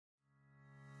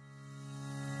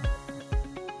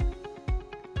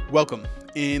Welcome.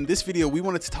 In this video, we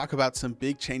wanted to talk about some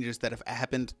big changes that have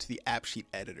happened to the AppSheet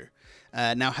editor.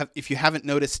 If you haven't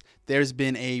noticed, there's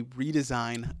been a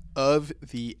redesign of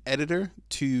the editor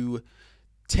to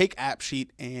take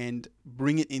AppSheet and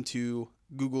bring it into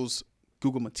Google's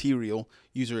Google Material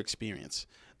user experience.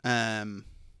 And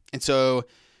so,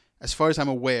 as far as I'm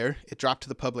aware, it dropped to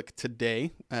the public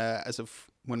today, as of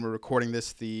when we're recording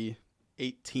this, the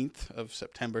 18th of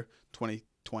September,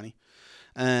 2020.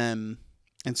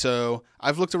 And so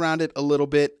I've looked around it a little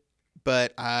bit,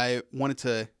 but I wanted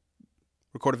to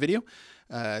record a video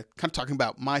kind of talking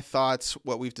about my thoughts,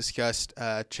 what we've discussed,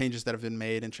 changes that have been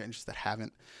made and changes that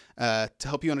haven't, to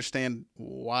help you understand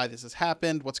why this has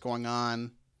happened, what's going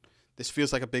on. This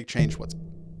feels like a big change,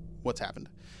 what's happened.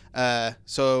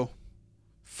 So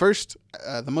first,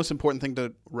 the most important thing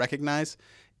to recognize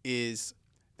is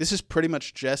this is pretty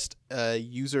much just a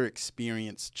user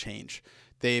experience change.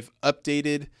 They've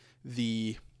updated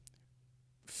the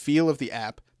feel of the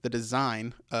app, the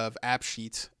design of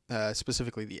AppSheet,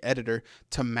 specifically the editor,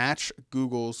 to match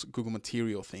Google's Google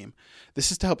Material theme.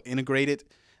 This is to help integrate it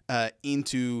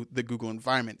into the Google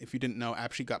environment. If you didn't know,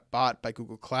 AppSheet got bought by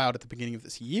Google Cloud at the beginning of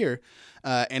this year,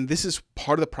 and this is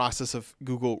part of the process of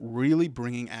Google really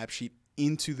bringing AppSheet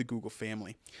into the Google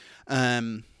family.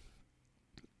 And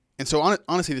so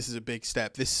honestly, this is a big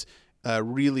step. This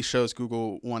really shows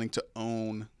Google wanting to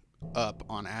own up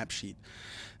on AppSheet.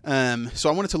 So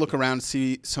I wanted to look around and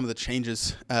see some of the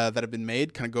changes that have been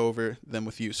made, kind of go over them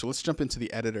with you. So let's jump into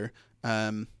the editor.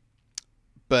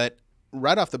 But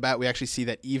right off the bat, we actually see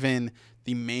that even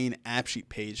the main AppSheet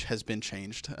page has been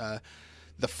changed.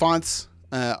 The fonts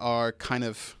are kind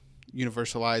of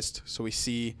universalized. So we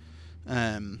see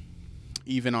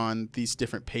even on these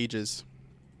different pages,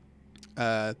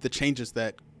 the changes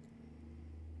that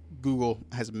Google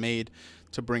has made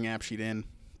to bring AppSheet in.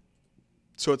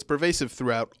 So it's pervasive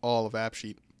throughout all of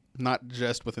AppSheet, not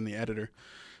just within the editor.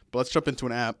 But let's jump into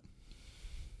an app.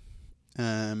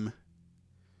 And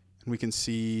we can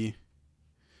see,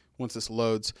 once this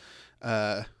loads,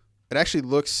 it actually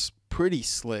looks pretty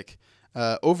slick.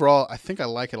 Overall, I think I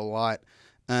like it a lot.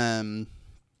 But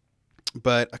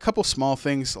a couple small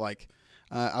things, like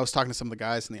I was talking to some of the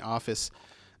guys in the office.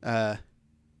 The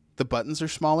buttons are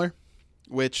smaller,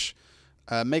 which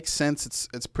makes sense.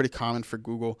 It's pretty common for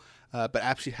Google. But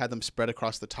AppSheet had them spread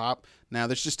across the top. Now,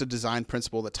 there's just a design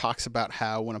principle that talks about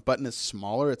how when a button is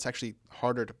smaller, it's actually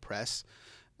harder to press.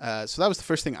 So that was the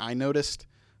first thing I noticed.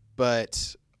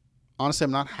 But honestly,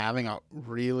 I'm not having a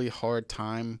really hard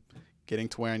time getting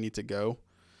to where I need to go.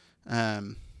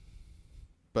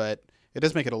 But it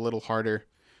does make it a little harder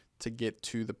to get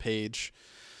to the page.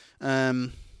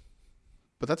 But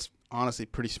that's honestly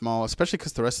pretty small, especially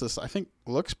because the rest of this, I think,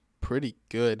 looks pretty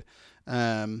good.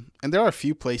 And there are a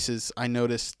few places I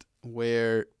noticed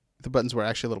where the buttons were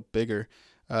actually a little bigger.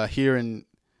 Here in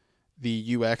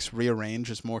the UX, rearrange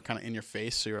is more kind of in your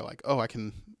face. So you're like, oh, I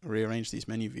can rearrange these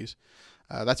menu views.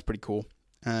 That's pretty cool.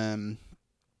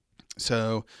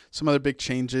 So some other big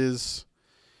changes.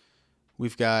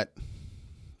 We've got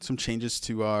some changes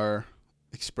to our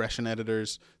expression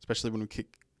editors, especially when we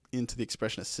kick into the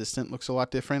expression assistant. Looks a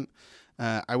lot different.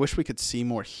 I wish we could see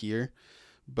more here,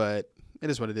 but it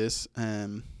is what it is.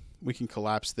 We can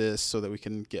collapse this so that we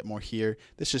can get more here.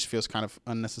 This just feels kind of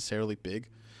unnecessarily big.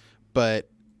 But,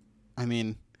 I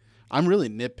mean, I'm really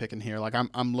nitpicking here. Like,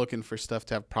 I'm looking for stuff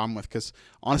to have a problem with because,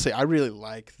 honestly, I really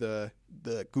like the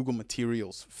Google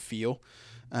Materials feel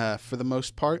for the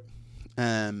most part.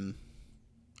 I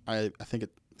think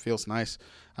it feels nice.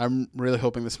 I'm really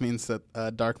hoping this means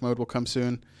that dark mode will come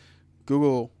soon.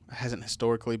 Google hasn't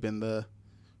historically been the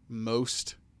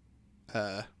most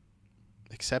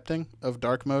accepting of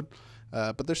dark mode,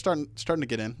 but they're starting to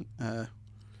get in.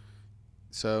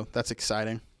 So that's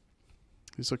exciting.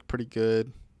 These look pretty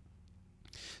good.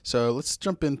 So let's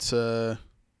jump into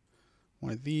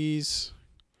one of these.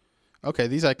 Okay,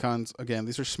 these icons, again,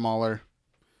 these are smaller,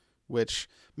 which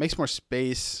makes more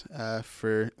space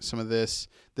for some of this.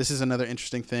 This is another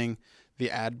interesting thing.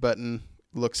 The add button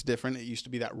looks different. It used to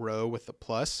be that row with the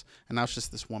plus, and now it's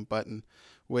just this one button,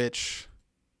 which,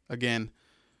 again,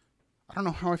 I don't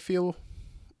know how I feel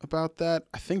about that.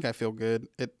 I think I feel good.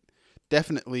 It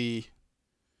definitely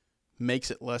makes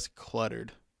it less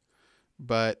cluttered.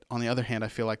 But on the other hand, I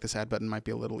feel like this add button might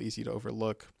be a little easy to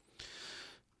overlook.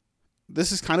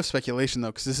 This is kind of speculation,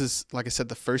 though, because this is, like I said,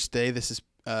 the first day this is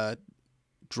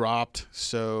dropped.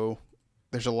 So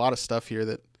there's a lot of stuff here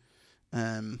that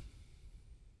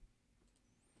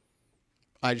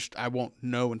I won't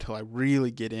know until I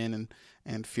really get in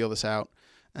and feel this out.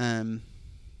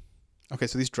 Okay,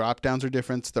 so these drop downs are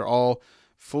different. They're all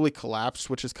fully collapsed,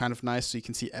 which is kind of nice, so you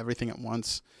can see everything at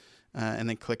once, and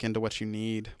then click into what you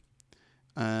need.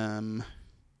 I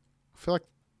feel like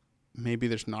maybe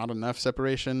there's not enough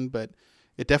separation, but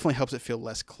it definitely helps it feel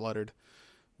less cluttered,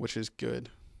 which is good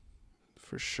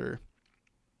for sure.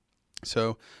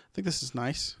 So I think this is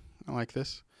nice. I like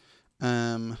this.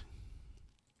 Another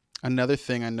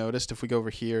thing I noticed, if we go over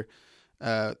here,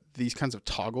 these kinds of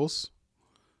toggles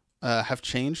have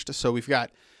changed. So we've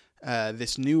got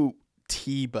this new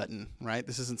T button, right?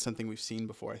 This isn't something we've seen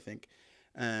before, I think.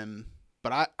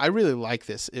 But I really like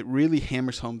this. It really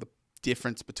hammers home the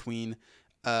difference between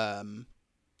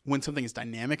when something is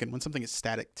dynamic and when something is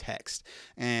static text.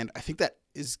 And I think that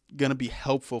is going to be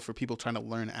helpful for people trying to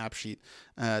learn AppSheet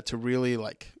to really,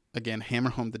 like, again,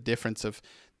 hammer home the difference of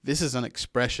this is an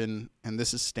expression and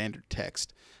this is standard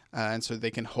text. And so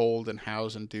they can hold and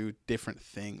house and do different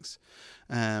things.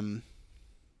 Again,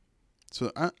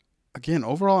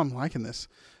 overall, I'm liking this.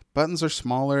 Buttons are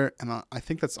smaller, and I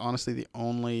think that's honestly the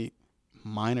only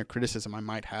minor criticism I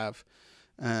might have.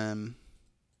 I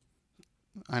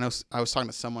know I was talking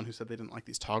to someone who said they didn't like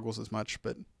these toggles as much,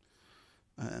 but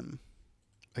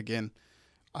again,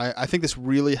 I think this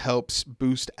really helps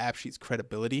boost AppSheet's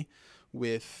credibility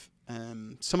with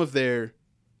some of their,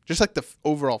 just like the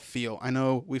overall feel. I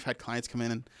know we've had clients come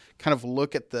in and kind of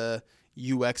look at the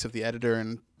UX of the editor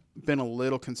and been a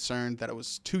little concerned that it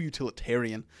was too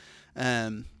utilitarian,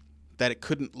 that it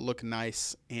couldn't look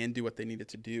nice and do what they needed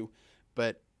to do.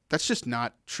 But that's just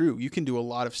not true. You can do a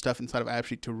lot of stuff inside of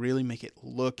AppSheet to really make it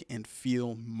look and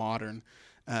feel modern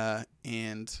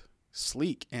and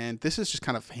sleek. And this is just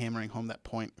kind of hammering home that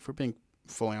point, if we're being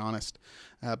fully honest.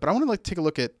 But I want to take a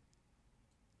look at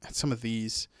some of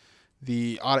these.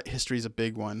 The audit history is a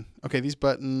big one. Okay, these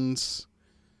buttons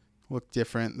look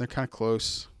different. They're kind of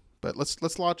close. But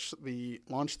let's launch the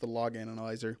log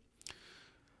analyzer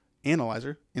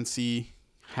and see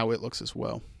how it looks as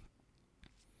well.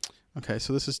 Okay,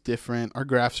 so this is different. Our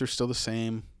graphs are still the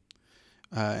same,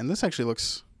 and this actually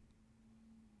looks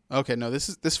okay. No,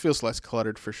 this feels less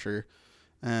cluttered for sure,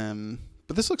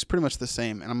 but this looks pretty much the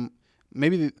same. And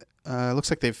maybe it looks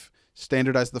like they've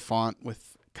standardized the font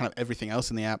with kind of everything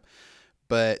else in the app,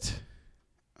 but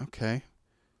okay.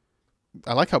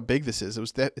 I like how big this is.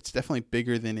 It's definitely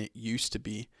bigger than it used to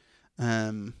be, but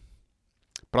on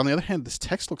the other hand, this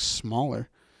text looks smaller,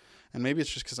 and maybe it's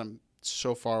just because I'm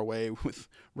so far away with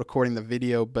recording the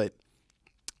video, but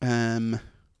I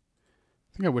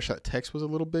think I wish that text was a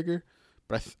little bigger,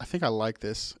 but I think I like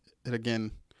this. It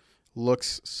again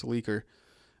looks sleeker,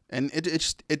 and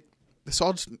this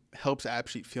all just helps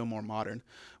AppSheet feel more modern,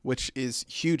 which is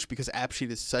huge because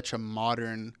AppSheet is such a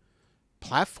modern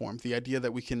platform. The idea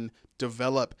that we can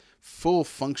develop full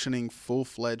functioning,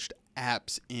 full-fledged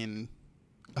apps in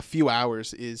a few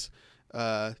hours is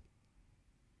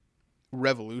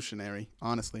revolutionary,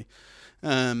 honestly.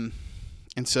 And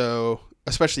so,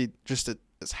 especially just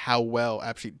as how well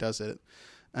AppSheet does it.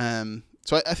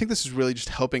 So I think this is really just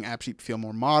helping AppSheet feel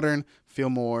more modern, feel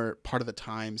more part of the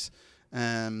times.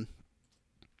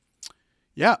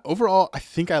 Yeah, overall, I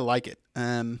think I like it.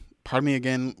 Part of me,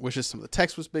 again, wishes some of the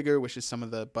text was bigger, wishes some of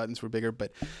the buttons were bigger,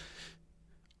 but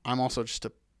I'm also just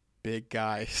a big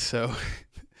guy, so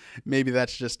maybe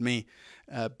that's just me.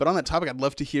 But on that topic, I'd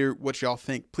love to hear what y'all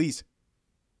think. Please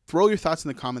throw your thoughts in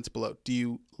the comments below. Do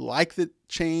you like the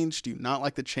change? Do you not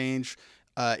like the change?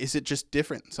 Is it just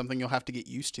different? Something you'll have to get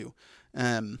used to?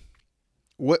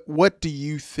 What do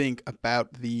you think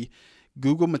about the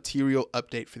Google Material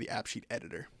update for the AppSheet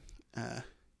editor?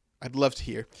 I'd love to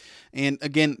hear. And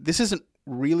again, this hasn't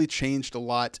really changed a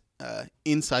lot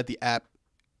inside the app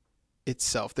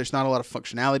itself. There's not a lot of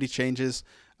functionality changes.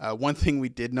 One thing we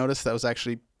did notice that was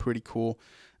actually pretty cool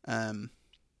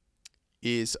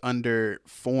is under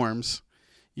forms,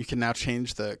 you can now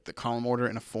change the column order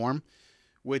in a form,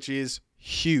 which is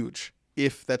huge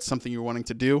if that's something you're wanting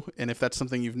to do. And if that's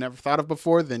something you've never thought of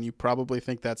before, then you probably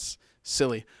think that's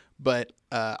silly. But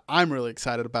I'm really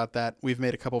excited about that. We've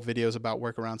made a couple videos about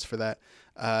workarounds for that.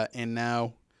 And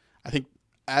now I think,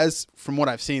 as from what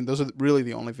I've seen, those are really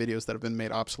the only videos that have been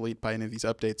made obsolete by any of these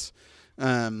updates.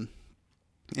 And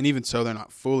even so, they're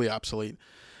not fully obsolete.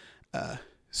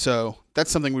 So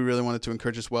that's something we really wanted to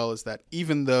encourage as well, is that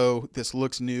even though this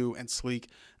looks new and sleek,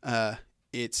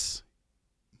 it's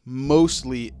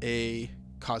mostly a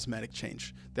cosmetic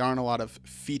change. There aren't a lot of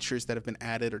features that have been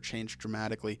added or changed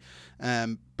dramatically.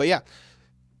 But yeah,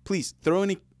 please throw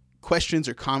any questions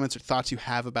or comments or thoughts you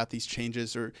have about these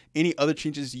changes, or any other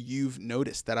changes you've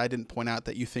noticed that I didn't point out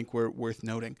that you think were worth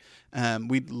noting.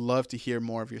 We'd love to hear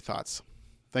more of your thoughts.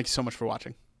 Thank you so much for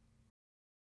watching.